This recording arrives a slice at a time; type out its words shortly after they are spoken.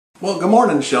Well, good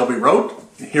morning, Shelby Road.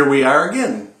 Here we are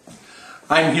again.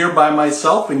 I'm here by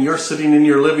myself and you're sitting in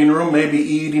your living room, maybe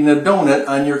eating a donut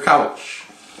on your couch.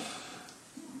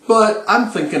 But I'm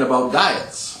thinking about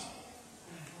diets.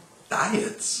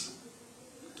 Diets?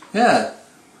 Yeah.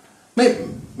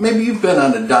 Maybe you've been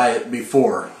on a diet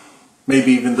before.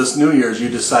 Maybe even this New Year's you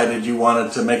decided you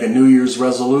wanted to make a New Year's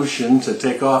resolution to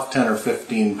take off 10 or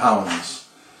 15 pounds.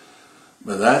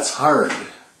 But that's hard.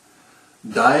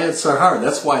 Diets are hard.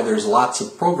 That's why there's lots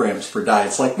of programs for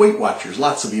diets, like Weight Watchers.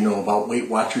 Lots of you know about Weight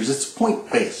Watchers. It's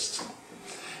point-based.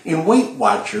 In Weight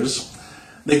Watchers,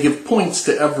 they give points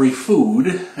to every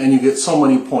food, and you get so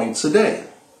many points a day.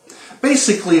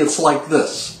 Basically, it's like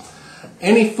this.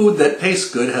 Any food that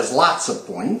tastes good has lots of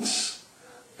points,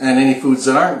 and any foods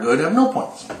that aren't good have no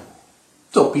points.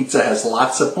 So pizza has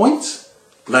lots of points,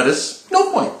 lettuce,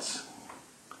 no points.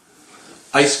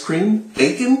 Ice cream,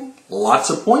 bacon,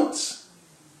 lots of points.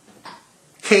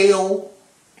 Kale,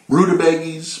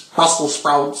 rutabagas, Brussels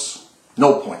sprouts,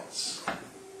 no points.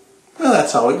 Well,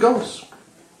 that's how it goes.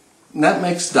 And that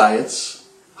makes diets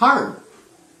hard.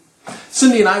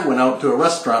 Cindy and I went out to a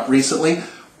restaurant recently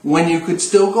when you could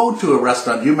still go to a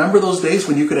restaurant. Do you remember those days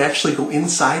when you could actually go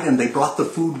inside and they brought the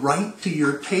food right to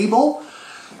your table?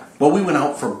 Well, we went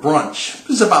out for brunch. It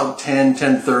was about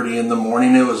 10:30 in the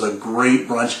morning. It was a great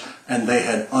brunch, and they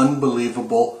had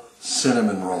unbelievable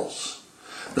cinnamon rolls.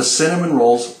 The cinnamon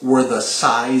rolls were the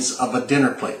size of a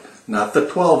dinner plate, not the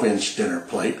 12-inch dinner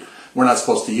plate. We're not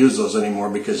supposed to use those anymore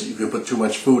because you can put too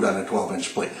much food on a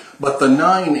 12-inch plate. But the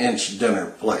 9-inch dinner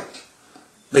plate.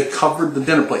 They covered the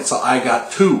dinner plate, so I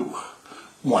got two.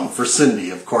 One for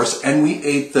Cindy, of course, and we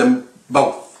ate them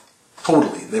both.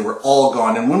 Totally. They were all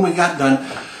gone. And when we got done,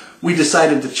 we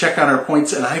decided to check on our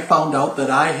points, and I found out that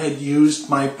I had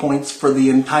used my points for the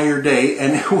entire day,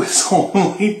 and it was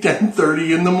only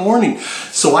 10:30 in the morning.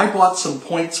 So I bought some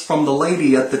points from the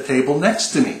lady at the table next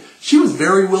to me. She was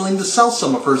very willing to sell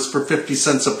some of hers for 50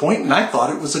 cents a point, and I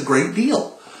thought it was a great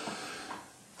deal.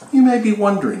 You may be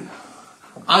wondering,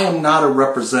 I am not a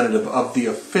representative of the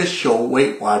official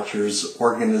Weight Watchers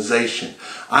organization.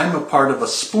 I'm a part of a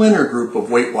splinter group of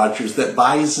Weight Watchers that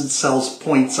buys and sells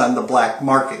points on the black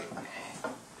market.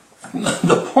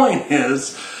 The point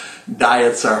is,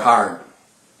 diets are hard.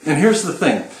 And here's the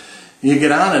thing. You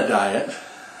get on a diet,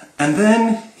 and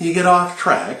then you get off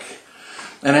track.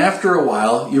 And after a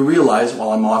while, you realize,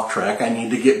 well, I'm off track. I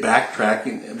need to get back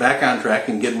on track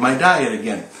and get in my diet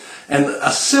again. And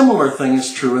a similar thing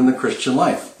is true in the Christian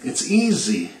life. It's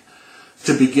easy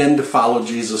to begin to follow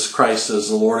Jesus Christ as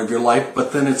the Lord of your life,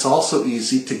 but then it's also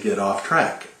easy to get off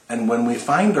track. And when we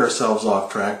find ourselves off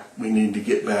track, we need to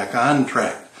get back on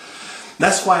track.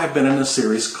 That's why I've been in a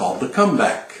series called The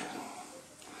Comeback,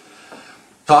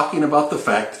 talking about the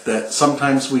fact that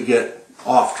sometimes we get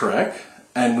off track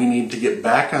and we need to get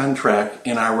back on track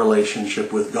in our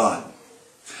relationship with God.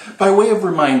 By way of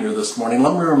reminder this morning,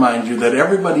 let me remind you that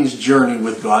everybody's journey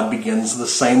with God begins the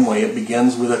same way. It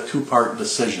begins with a two-part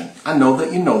decision. I know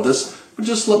that you know this, but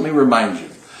just let me remind you.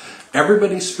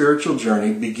 Everybody's spiritual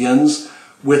journey begins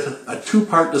with a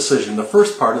two-part decision. The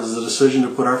first part is the decision to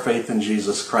put our faith in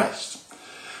Jesus Christ.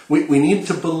 We need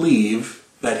to believe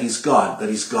that He's God, that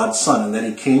He's God's Son, and that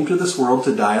He came to this world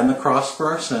to die on the cross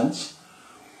for our sins.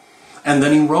 And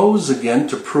then He rose again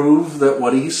to prove that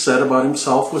what He said about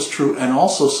Himself was true, and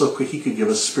also so He could give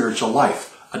us spiritual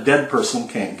life. A dead person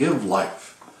can't give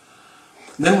life.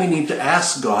 Then we need to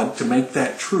ask God to make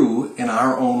that true in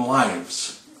our own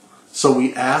lives. So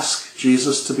we ask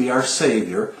Jesus to be our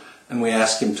Savior, and we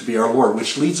ask Him to be our Lord,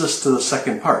 which leads us to the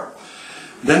second part.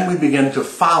 Then we begin to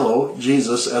follow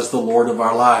Jesus as the Lord of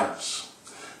our lives.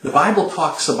 The Bible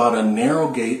talks about a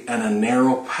narrow gate and a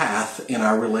narrow path in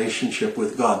our relationship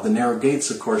with God. The narrow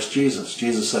gate's, of course, Jesus.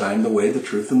 Jesus said, I am the way, the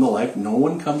truth, and the life. No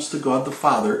one comes to God the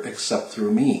Father except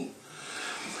through me.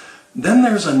 Then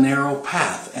there's a narrow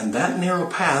path, and that narrow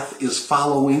path is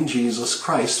following Jesus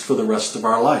Christ for the rest of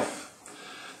our life.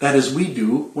 That is, we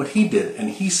do what He did. And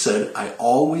He said, I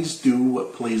always do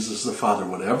what pleases the Father.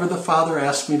 Whatever the Father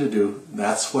asks me to do,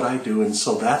 that's what I do. And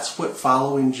so that's what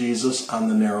following Jesus on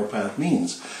the narrow path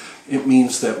means. It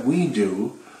means that we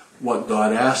do what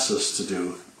God asks us to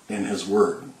do in His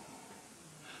Word.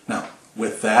 Now,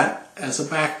 with that as a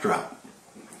backdrop,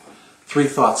 three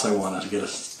thoughts I want to get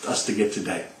us to get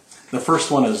today. The first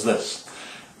one is this.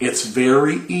 It's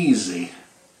very easy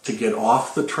to get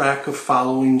off the track of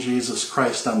following Jesus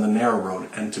Christ on the narrow road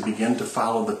and to begin to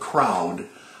follow the crowd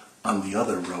on the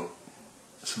other road.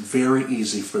 It's very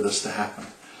easy for this to happen.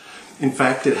 In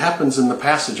fact, it happens in the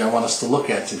passage I want us to look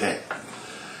at today.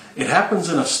 It happens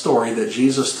in a story that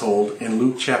Jesus told in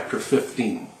Luke chapter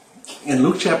 15. In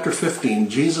Luke chapter 15,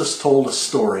 Jesus told a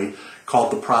story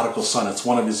called the prodigal son. It's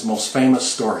one of his most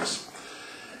famous stories.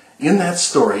 In that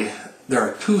story, there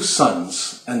are two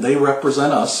sons, and they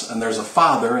represent us, and there's a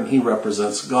father, and he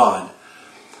represents God.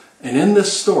 And in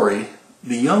this story,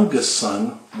 the youngest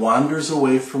son wanders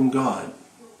away from God.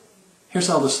 Here's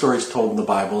how the story is told in the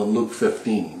Bible in Luke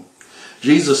 15.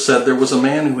 Jesus said, there was a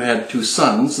man who had two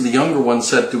sons. The younger one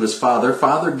said to his father,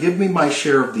 Father, give me my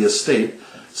share of the estate.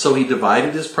 So he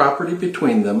divided his property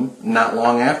between them. Not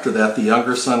long after that, the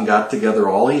younger son got together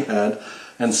all he had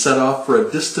and set off for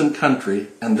a distant country,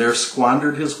 and there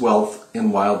squandered his wealth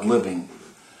in wild living.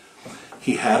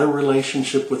 He had a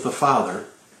relationship with the father,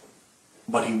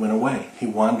 but he went away. He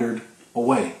wandered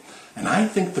away. And I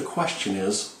think the question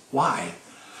is, why?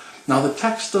 Now the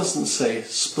text doesn't say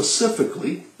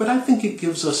specifically, but I think it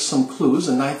gives us some clues,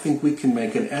 and I think we can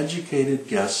make an educated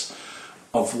guess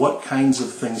of what kinds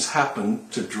of things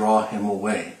happened to draw him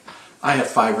away. I have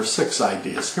 5 or 6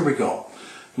 ideas. Here we go.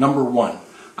 Number 1,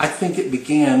 I think it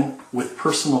began with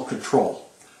personal control.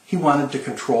 He wanted to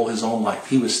control his own life.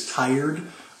 He was tired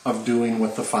of doing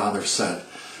what the father said.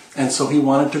 And so he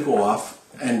wanted to go off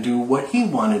and do what he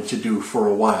wanted to do for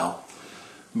a while.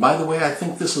 By the way, I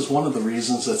think this is one of the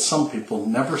reasons that some people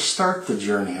never start the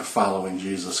journey of following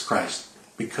Jesus Christ,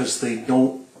 because they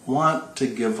don't want to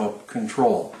give up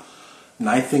control. And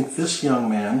I think this young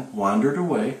man wandered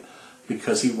away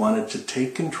because he wanted to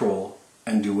take control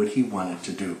and do what he wanted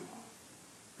to do.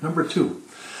 Number 2,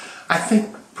 I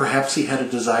think perhaps he had a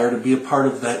desire to be a part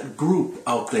of that group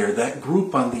out there, that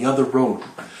group on the other road.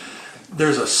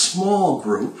 There's a small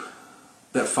group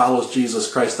that follows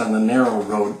Jesus Christ on the narrow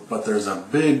road, but there's a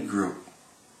big group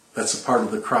that's a part of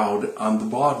the crowd on the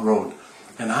broad road.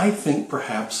 And I think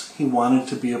perhaps he wanted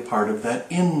to be a part of that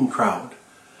in crowd.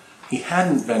 He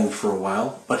hadn't been for a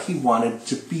while, but he wanted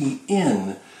to be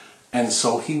in, and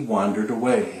so he wandered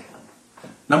away.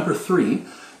 Number 3,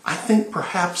 I think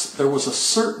perhaps there was a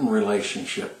certain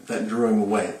relationship that drew him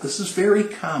away. This is very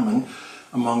common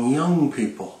among young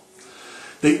people.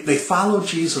 They follow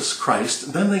Jesus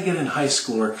Christ, then they get in high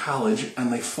school or college,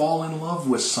 and they fall in love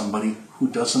with somebody who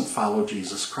doesn't follow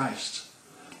Jesus Christ.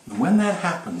 And when that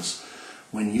happens,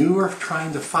 when you are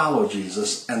trying to follow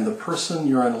Jesus and the person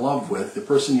you're in love with, the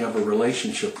person you have a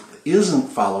relationship with, isn't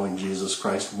following Jesus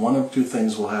Christ, one of 2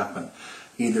 things will happen.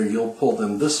 Either you'll pull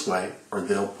them this way or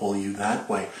they'll pull you that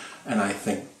way. And I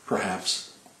think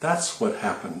perhaps that's what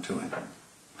happened to him.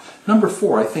 Number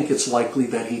 4, I think it's likely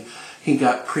that he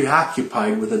got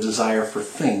preoccupied with a desire for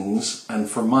things and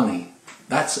for money.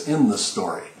 That's in the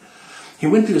story. He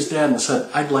went to his dad and said,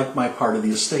 I'd like my part of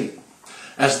the estate.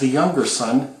 As the younger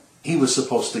son, he was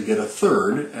supposed to get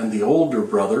 1/3, and the older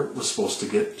brother was supposed to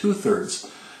get 2/3.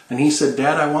 And he said,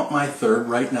 Dad, I want my 1/3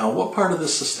 right now. What part of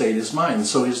this estate is mine?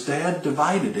 So his dad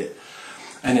divided it.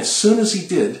 And as soon as he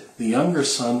did, the younger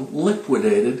son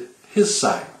liquidated his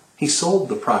side. He sold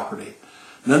the property.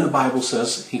 And then the Bible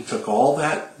says he took all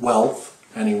that wealth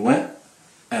and he went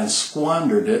and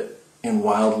squandered it in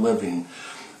wild living.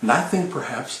 And I think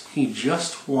perhaps he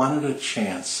just wanted a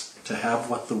chance to have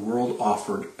what the world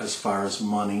offered as far as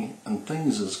money and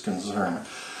things is concerned.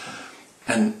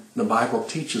 And the Bible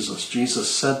teaches us,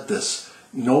 Jesus said this,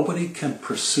 nobody can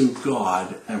pursue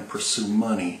God and pursue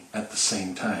money at the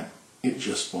same time. It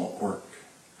just won't work.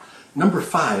 Number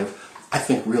 5, I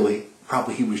think really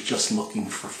probably he was just looking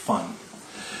for fun.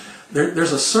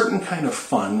 There's a certain kind of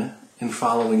fun in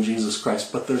following Jesus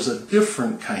Christ, but there's a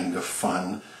different kind of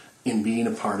fun in being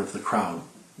a part of the crowd,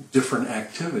 different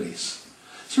activities.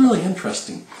 It's really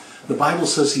interesting. The Bible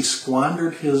says he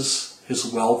squandered his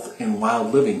wealth in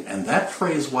wild living, and that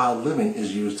phrase wild living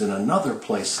is used in another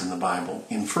place in the Bible,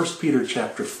 in 1 Peter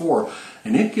chapter 4,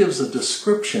 and it gives a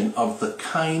description of the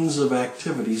kinds of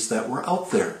activities that were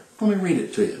out there. Let me read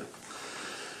it to you.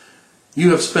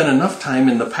 You have spent enough time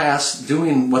in the past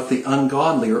doing what the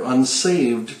ungodly or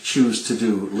unsaved choose to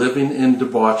do, living in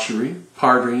debauchery,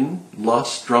 partying,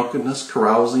 lust, drunkenness,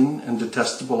 carousing, and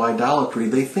detestable idolatry.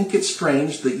 They think it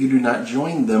strange that you do not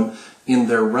join them in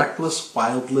their reckless,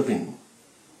 wild living.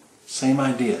 Same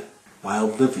idea,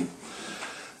 wild living.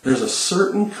 There's a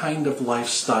certain kind of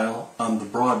lifestyle on the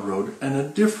broad road and a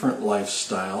different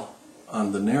lifestyle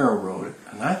on the narrow road.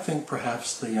 And I think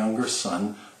perhaps the younger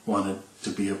son wanted to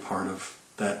be a part of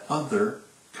that other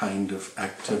kind of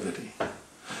activity.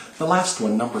 The last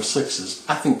one, number 6, is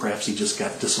I think perhaps he just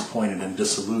got disappointed and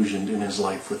disillusioned in his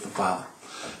life with the Father.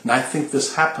 And I think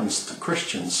this happens to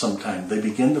Christians sometimes. They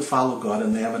begin to follow God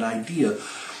and they have an idea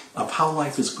of how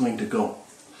life is going to go.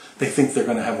 They think they're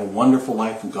going to have a wonderful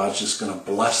life and God's just going to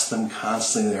bless them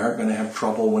constantly. They aren't going to have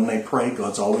trouble when they pray.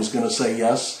 God's always going to say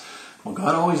yes. Well,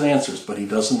 God always answers, but he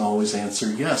doesn't always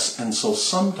answer yes. And so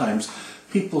sometimes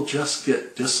people just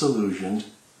get disillusioned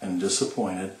and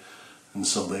disappointed, and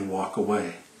so they walk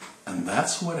away. And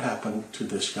that's what happened to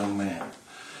this young man.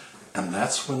 And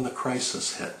that's when the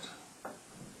crisis hit.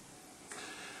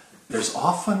 There's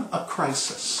often a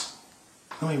crisis.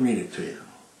 Let me read it to you.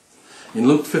 In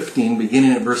Luke 15,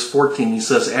 beginning at verse 14, he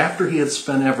says, after he had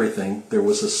spent everything, there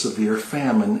was a severe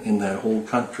famine in that whole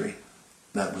country.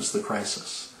 That was the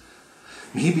crisis.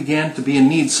 And he began to be in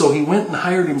need, so he went and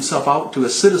hired himself out to a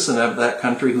citizen of that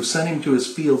country who sent him to his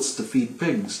fields to feed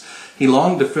pigs. He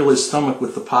longed to fill his stomach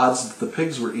with the pods that the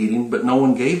pigs were eating, but no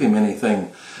one gave him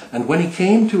anything. And when he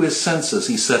came to his senses,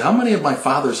 he said, how many of my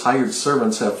father's hired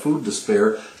servants have food to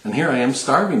spare, and here I am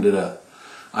starving to death?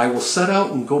 I will set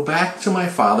out and go back to my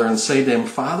father and say to him,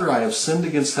 Father, I have sinned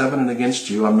against heaven and against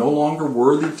you. I'm no longer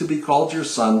worthy to be called your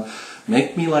son.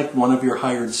 Make me like one of your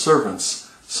hired servants.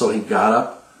 So he got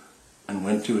up and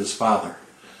went to his father.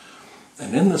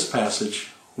 And in this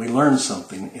passage, we learn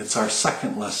something. It's our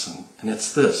second lesson, and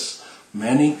it's this.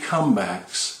 Many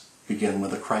comebacks begin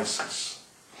with a crisis.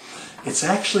 It's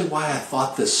actually why I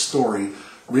thought this story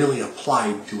really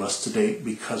applied to us today,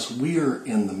 because we're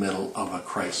in the middle of a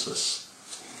crisis.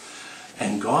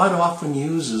 And God often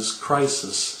uses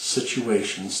crisis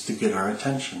situations to get our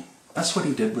attention. That's what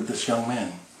he did with this young man.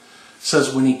 It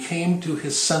says when he came to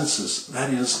his senses,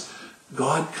 that is,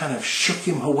 God kind of shook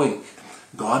him awake.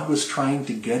 God was trying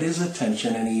to get his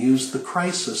attention, and he used the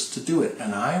crisis to do it.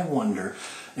 And I wonder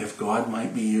if God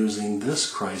might be using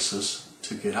this crisis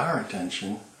to get our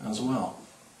attention as well.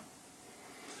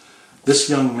 This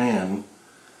young man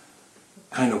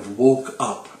kind of woke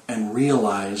up and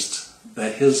realized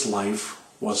that his life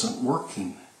wasn't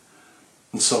working.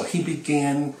 And so he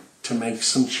began to make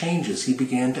some changes. He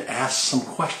began to ask some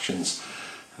questions.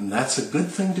 And that's a good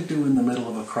thing to do in the middle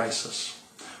of a crisis.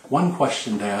 One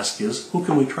question to ask is, who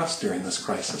can we trust during this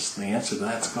crisis? And the answer to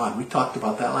that's God. We talked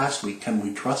about that last week. Can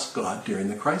we trust God during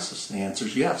the crisis? And the answer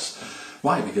is yes.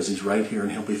 Why? Because he's right here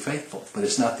and he'll be faithful. But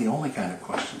it's not the only kind of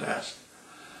question to ask.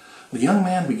 The young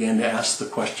man began to ask the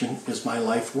question, is my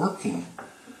life working?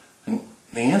 And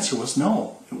the answer was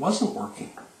no, it wasn't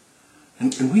working.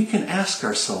 And we can ask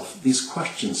ourselves these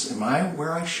questions. Am I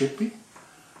where I should be?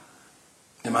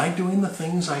 Am I doing the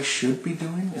things I should be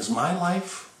doing? Is my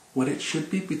life what it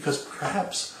should be? Because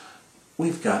perhaps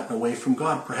we've gotten away from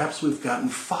God. Perhaps we've gotten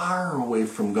far away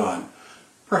from God.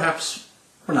 Perhaps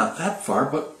we're not that far,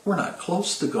 but we're not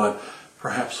close to God.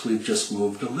 Perhaps we've just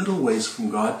moved a little ways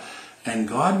from God. And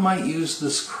God might use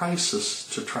this crisis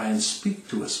to try and speak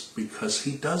to us, because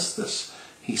he does this.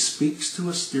 He speaks to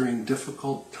us during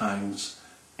difficult times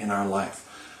in our life.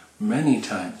 Many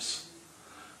times,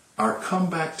 our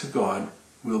comeback to God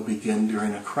will begin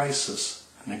during a crisis,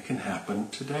 and it can happen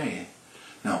today.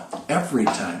 Now, every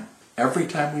time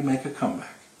we make a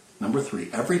comeback, number 3,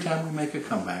 every time we make a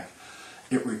comeback,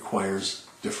 it requires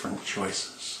different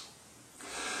choices.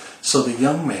 So the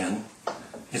young man,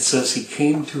 it says he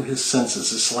came to his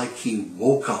senses. It's like he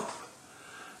woke up.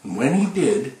 And when he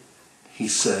did, he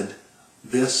said,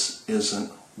 this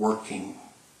isn't working.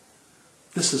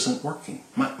 This isn't working.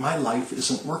 My life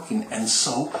isn't working. And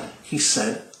so he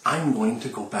said, I'm going to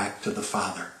go back to the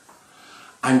Father.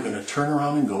 I'm going to turn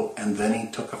around and go. And then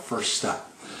he took a first step.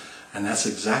 And that's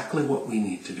exactly what we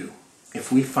need to do.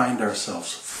 If we find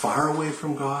ourselves far away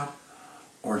from God,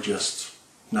 or just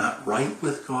not right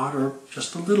with God, or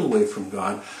just a little way from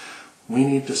God, we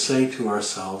need to say to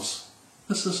ourselves,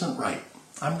 this isn't right.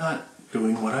 I'm not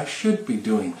doing what I should be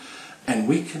doing. And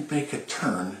we can make a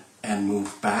turn and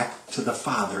move back to the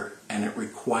Father, and it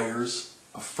requires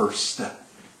a first step.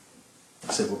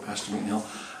 I say, well, Pastor McNeil,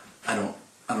 I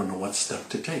don't know what step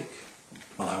to take.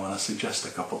 Well, I want to suggest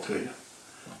a couple to you.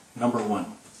 Number 1,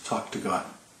 talk to God.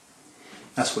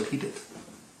 That's what he did.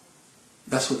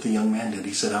 That's what the young man did.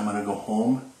 He said, I'm going to go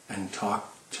home and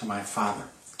talk to my Father.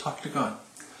 Talk to God.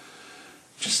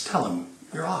 Just tell him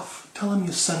you're off. Tell him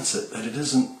you sense it, that it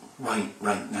isn't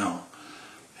right now.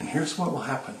 And here's what will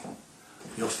happen.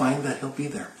 You'll find that he'll be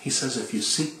there. He says, if you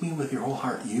seek me with your whole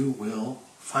heart, you will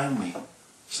find me.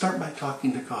 Start by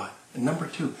talking to God. And number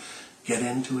 2, get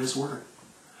into his word.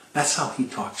 That's how he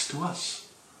talks to us.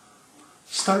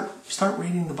 Start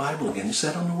reading the Bible again. You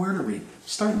said, I don't know where to read.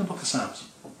 Start in the book of Psalms.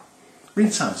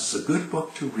 Read Psalms. It's a good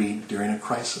book to read during a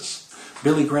crisis.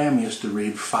 Billy Graham used to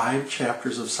read 5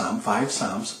 chapters of Psalm, 5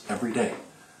 Psalms every day.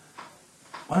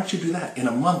 Why don't you do that? In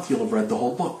a month, you'll have read the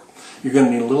whole book. You're going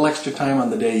to need a little extra time on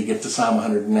the day you get to Psalm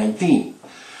 119.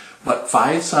 But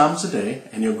 5 Psalms a day,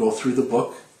 and you'll go through the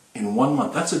book in 1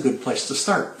 month. That's a good place to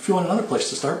start. If you want another place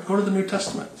to start, go to the New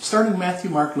Testament. Start in Matthew,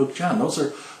 Mark, Luke, John. Those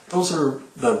Those are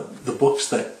the books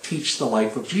that teach the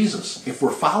life of Jesus. If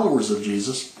we're followers of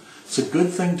Jesus, it's a good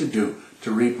thing to do,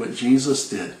 to read what Jesus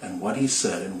did and what he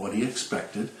said and what he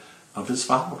expected of his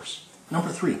followers. Number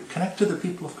 3, connect to the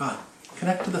people of God.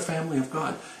 Connect to the family of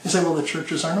God. You say, well, the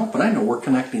churches aren't open. I know we're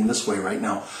connecting this way right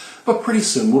now. But pretty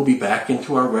soon we'll be back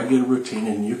into our regular routine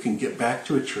and you can get back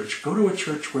to a church. Go to a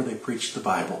church where they preach the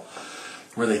Bible,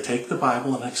 where they take the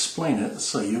Bible and explain it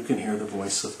so you can hear the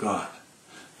voice of God.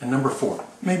 And number 4,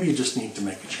 maybe you just need to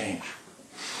make a change.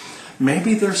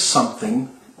 Maybe there's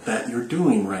something that you're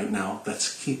doing right now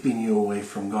that's keeping you away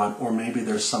from God, or maybe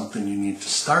there's something you need to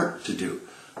start to do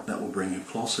that will bring you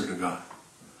closer to God.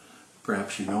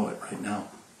 Perhaps you know it right now.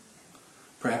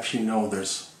 Perhaps you know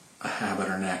there's a habit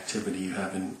or an activity you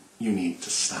have and you need to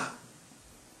stop.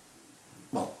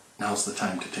 Well, now's the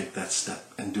time to take that step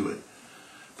and do it.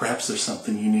 Perhaps there's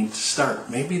something you need to start.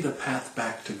 Maybe the path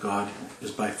back to God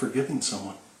is by forgiving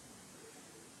someone.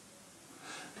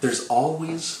 There's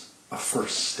always a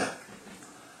first step.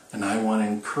 And I want to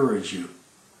encourage you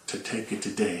to take it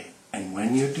today. And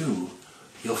when you do,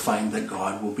 you'll find that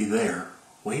God will be there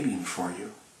waiting for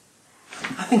you.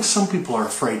 I think some people are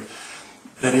afraid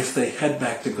that if they head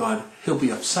back to God, he'll be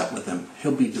upset with them.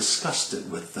 He'll be disgusted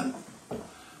with them.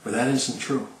 But that isn't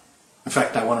true. In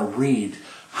fact, I want to read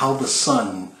how the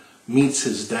son meets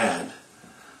his dad.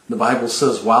 The Bible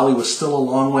says, while he was still a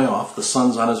long way off, the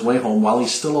son's on his way home, while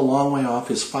he's still a long way off,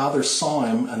 his father saw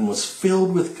him and was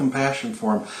filled with compassion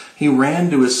for him. He ran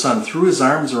to his son, threw his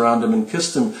arms around him and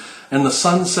kissed him. And the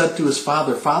son said to his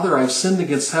father, Father, I've sinned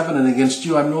against heaven and against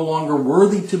you. I'm no longer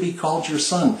worthy to be called your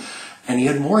son. And he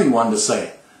had more he wanted to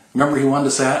say. Remember, he wanted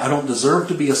to say, I don't deserve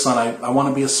to be a son. I want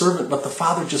to be a servant. But the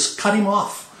father just cut him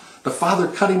off. The father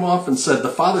cut him off and said, the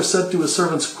father said to his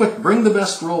servants, quick, bring the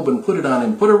best robe and put it on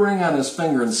him. Put a ring on his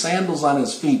finger and sandals on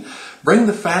his feet. Bring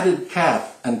the fatted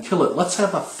calf and kill it. Let's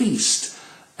have a feast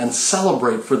and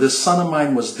celebrate. For this son of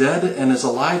mine was dead and is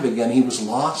alive again. He was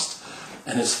lost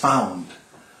and is found.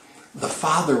 The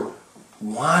father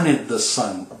wanted the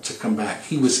son to come back.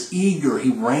 He was eager.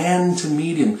 He ran to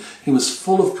meet him. He was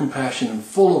full of compassion and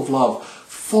full of love,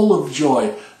 full of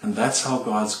joy. And that's how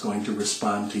God's going to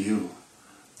respond to you.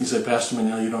 You say, Pastor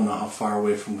Manil, you don't know how far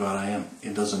away from God I am.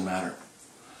 It doesn't matter.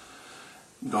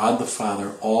 God the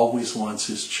Father always wants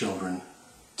his children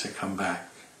to come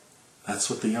back. That's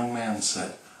what the young man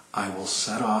said. I will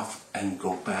set off and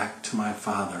go back to my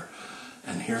Father.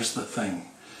 And here's the thing.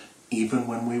 Even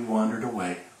when we wandered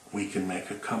away, we can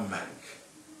make a comeback.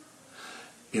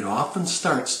 It often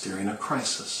starts during a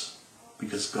crisis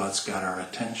because God's got our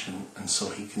attention and so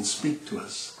he can speak to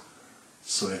us.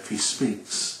 So if he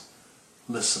speaks,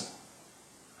 listen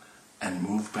and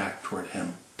move back toward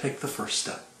him. Take the first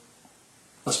step.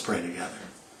 Let's pray together.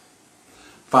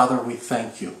 Father, we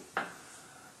thank you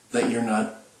that you're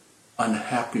not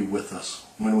unhappy with us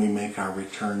when we make our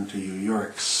return to you. You're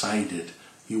excited.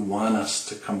 You want us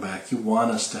to come back. You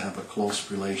want us to have a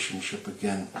close relationship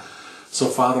again. So,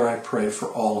 Father, I pray for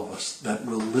all of us that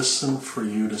we'll listen for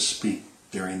you to speak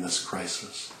during this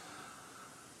crisis.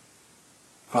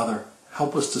 Father,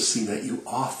 help us to see that you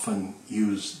often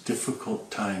use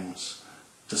difficult times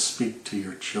to speak to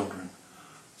your children.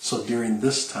 So during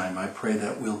this time, I pray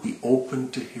that we'll be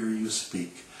open to hear you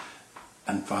speak.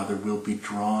 And Father, we'll be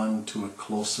drawn to a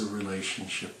closer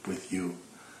relationship with you.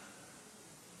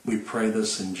 We pray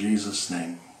this in Jesus'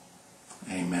 name.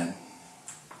 Amen.